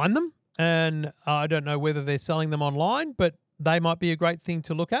can find them, and I don't know whether they're selling them online, but they might be a great thing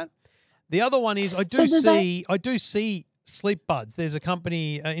to look at. The other one is I do see sleep buds. There's a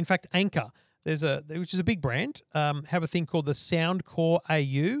company, in fact, Anchor. Which is a big brand. Have a thing called the Soundcore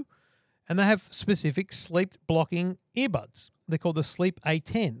AU, and they have specific sleep blocking earbuds. They're called the Sleep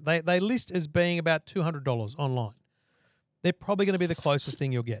A10. They list as being about $200 online. They're probably going to be the closest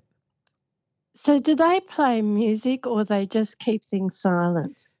thing you'll get. So do they play music or they just keep things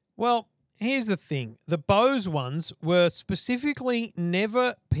silent? Well, here's the thing. The Bose ones were specifically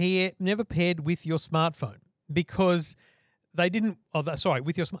never paired with your smartphone because they didn't –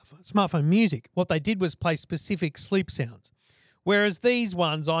 with your smartphone music. What they did was play specific sleep sounds. Whereas these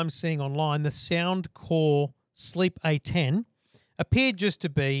ones I'm seeing online, the Soundcore Sleep A10, appeared just to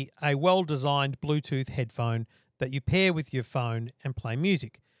be a well-designed Bluetooth headphone that you pair with your phone and play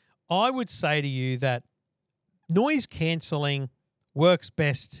music. I would say to you that noise cancelling works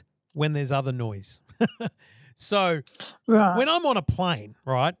best when there's other noise. So when I'm on a plane,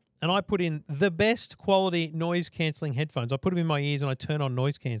 right, and I put in the best quality noise cancelling headphones, I put them in my ears and I turn on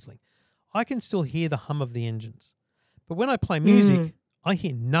noise cancelling, I can still hear the hum of the engines. But when I play music, I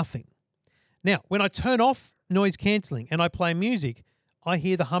hear nothing. Now, when I turn off noise cancelling and I play music, I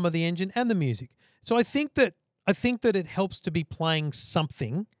hear the hum of the engine and the music. So I think that it helps to be playing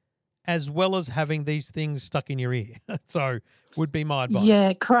something as well as having these things stuck in your ear. So would be my advice.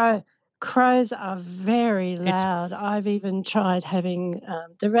 Yeah, crows are very loud. I've even tried having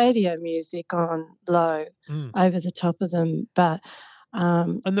the radio music on low over the top of them. But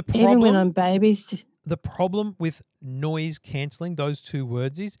and the problem, even when I'm babies... The problem with noise cancelling, those two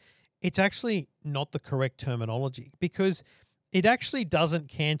words, is it's actually not the correct terminology because it actually doesn't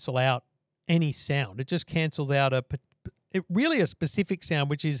cancel out any sound. It just cancels out a specific sound,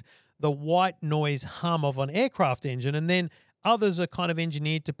 which is the white noise hum of an aircraft engine, and then others are kind of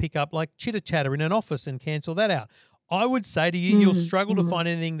engineered to pick up like chitter-chatter in an office and cancel that out. I would say to you, you'll struggle to find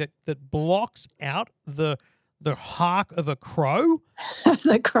anything that blocks out the hark of a crow.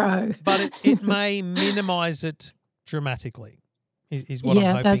 The crow. But it may minimise it dramatically, is what I'm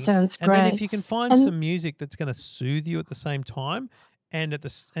hoping. Yeah, that sounds great. And then if you can find some music that's going to soothe you at the same time and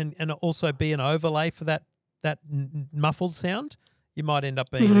also be an overlay for that muffled sound, you might end up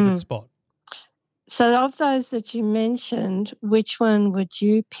being in a good spot. So of those that you mentioned, which one would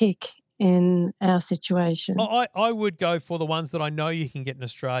you pick in our situation? I would go for the ones that I know you can get in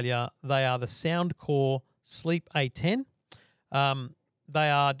Australia. They are the Soundcore Sleep A10. They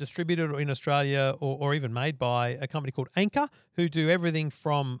are distributed in Australia or even made by a company called Anker, who do everything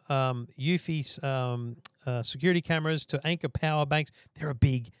from Eufy security cameras to Anker power banks. They're a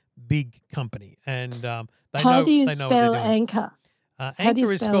big company, and they know what they're doing. Anker?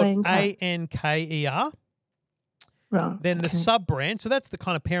 Anker is spelled Anker. Right. Then the sub-brand, so that's the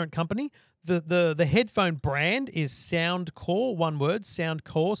kind of parent company. The headphone brand is Soundcore, one word,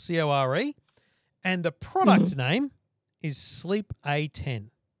 Soundcore, C-O-R-E. And the product name is Sleep A10.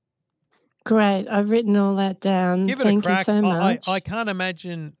 Great. I've written all that down. Give it Thank a crack. you so much. I can't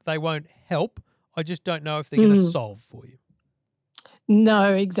imagine they won't help. I just don't know if they're going to solve for you.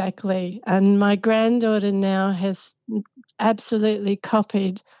 No, exactly. And my granddaughter now has absolutely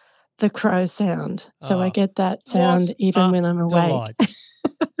copied the crow sound. So I get that sound even when I'm awake.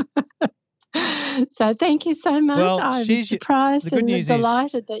 So thank you so much. Well, I'm surprised and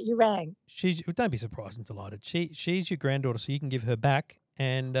delighted that you rang. Don't be surprised and delighted. She's your granddaughter, so you can give her back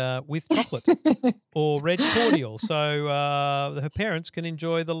and with chocolate or red cordial, so her parents can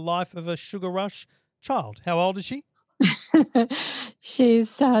enjoy the life of a sugar rush child. How old is she?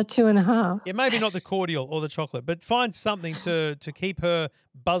 She's 2.5. Yeah, maybe not the cordial or the chocolate, but find something to keep her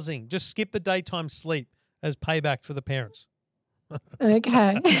buzzing. Just skip the daytime sleep as payback for the parents.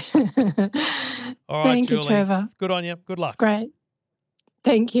 Okay. All right, Thank Julie. you, Trevor. Good on you. Good luck. Great.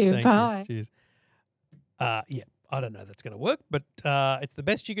 Thank you. Bye. Cheers. Yeah, I don't know if that's going to work, but it's the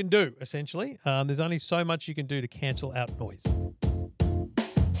best you can do, essentially. There's only so much you can do to cancel out noise.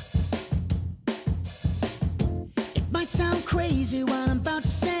 It might sound crazy what I'm about to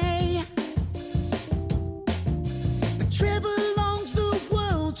say, but Trevor Long's the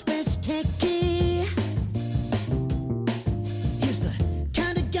world's best techie. He's the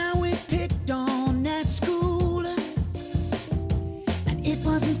kind of guy we picked on at school, and it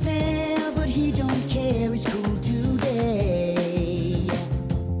wasn't fair, but he don't care. He's cool today.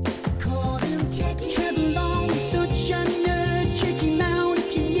 Call him techie. Trevor Long is such a nerd. Check him out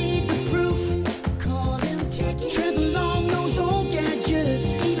if you need the proof. Call him techie. Trevor Long knows all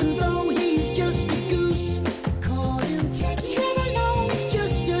gadgets, even though he's just a goose. Call him techie. Trevor Long is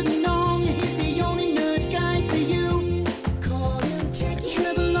just a nong. He's the only nerd guy for you. Call him techie.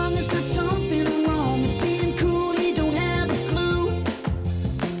 Trevor Long has got something wrong with being cool. He don't have a clue.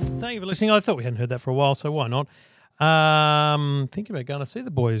 Thank you for listening. I thought we hadn't heard that for a while, so why not? Thinking about going to see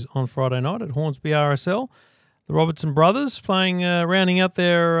the boys on Friday night at Hornsby RSL. The Robertson Brothers playing, rounding out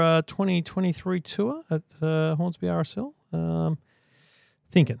their 2023 tour at Hornsby RSL.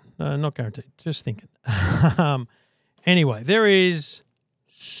 Thinking, not guaranteed, just thinking. Anyway, there is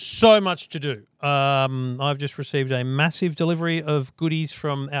so much to do. I've just received a massive delivery of goodies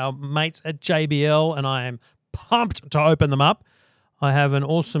from our mates at JBL, and I am pumped to open them up. I have an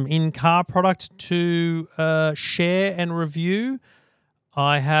awesome in-car product to share and review.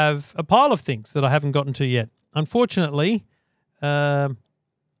 I have a pile of things that I haven't gotten to yet. Unfortunately, I've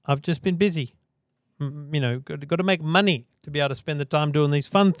just been busy. Got to make money to be able to spend the time doing these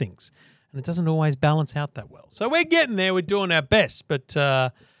fun things. and it doesn't always balance out that well. So we're getting there. We're doing our best. But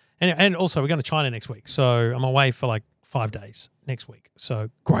and also we're going to China next week. So I'm away for like 5 days next week. So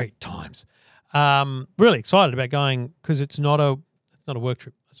great times. Really excited about going because it's not a work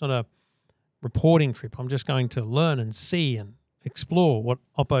trip. It's not a reporting trip. I'm just going to learn and see and explore what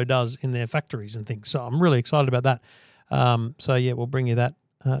Oppo does in their factories and things. So I'm really excited about that. So yeah, we'll bring you that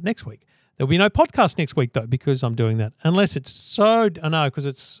next week. There'll be no podcast next week though because I'm doing that. Unless it's because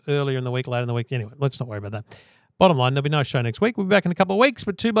it's earlier in the week, later in the week. Anyway, let's not worry about that. Bottom line, there'll be no show next week. We'll be back in a couple of weeks,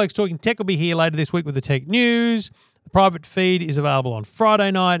 but Two Blokes Talking Tech will be here later this week with the tech news. The private feed is available on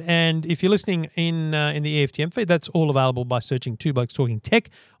Friday night, and if you're listening in the EFTM feed, that's all available by searching Two Blokes Talking Tech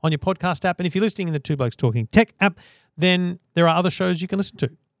on your podcast app. And if you're listening in the Two Blokes Talking Tech app, then there are other shows you can listen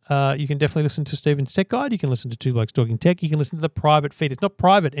to. You can definitely listen to Stephen's Tech Guide. You can listen to Two Blokes Talking Tech. You can listen to the private feed. It's not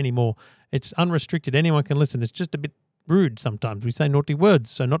private anymore. It's unrestricted. Anyone can listen. It's just a bit rude sometimes. We say naughty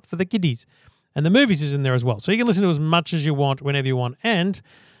words, so not for the kiddies. And the movies is in there as well. So you can listen to as much as you want, whenever you want. And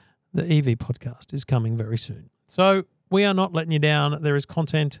the EV podcast is coming very soon. So we are not letting you down. There is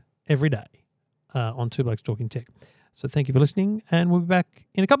content every day on Two Blokes Talking Tech. So thank you for listening, and we'll be back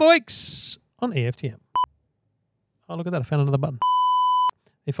in a couple of weeks on EFTM. Oh, look at that. I found another button.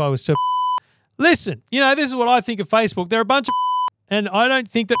 If I was to... Listen, this is what I think of Facebook. They're a bunch of... And I don't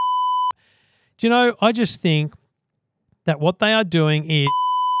think that... I just think that what they are doing is...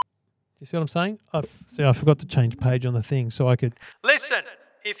 You see what I'm saying? I forgot to change page on the thing so I could... Listen,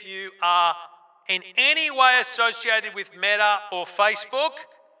 if you are in any way associated with Meta or Facebook,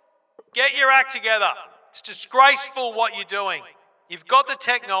 get your act together. It's disgraceful what you're doing. You've got the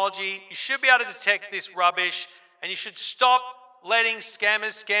technology. You should be able to detect this rubbish, and you should stop letting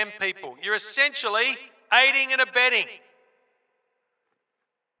scammers scam people. You're essentially aiding and abetting.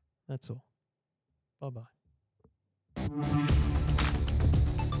 That's all. Bye-bye.